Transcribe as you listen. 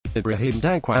Ibrahim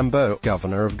Dankwambo,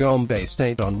 governor of Gombe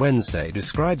State, on Wednesday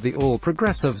described the All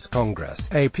Progressives Congress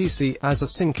 (APC) as a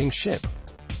sinking ship.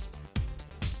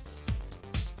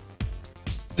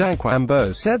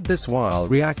 Dankwambo said this while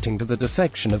reacting to the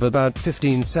defection of about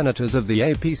 15 senators of the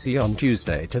APC on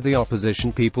Tuesday to the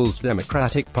opposition People's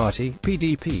Democratic Party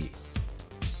 (PDP).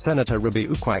 Senator Rabiu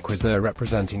Kwakweza,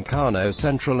 representing Kano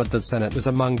Central at the Senate, was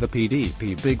among the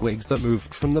PDP bigwigs that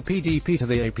moved from the PDP to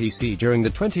the APC during the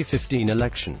 2015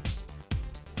 election.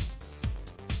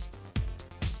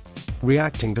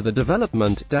 Reacting to the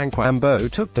development,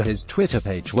 Dankwambo took to his Twitter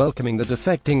page welcoming the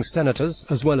defecting senators,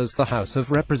 as well as the House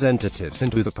of Representatives,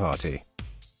 into the party.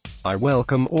 "I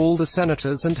welcome all the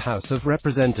senators and House of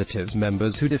Representatives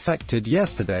members who defected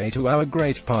yesterday to our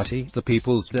great party, the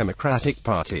People's Democratic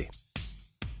Party.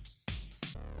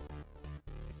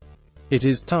 It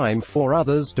is time for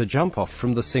others to jump off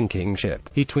from the sinking ship,"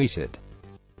 he tweeted.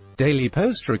 Daily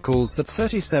Post recalls that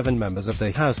 37 members of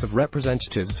the House of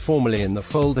Representatives formerly in the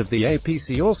fold of the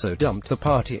APC also dumped the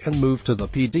party and moved to the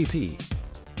PDP.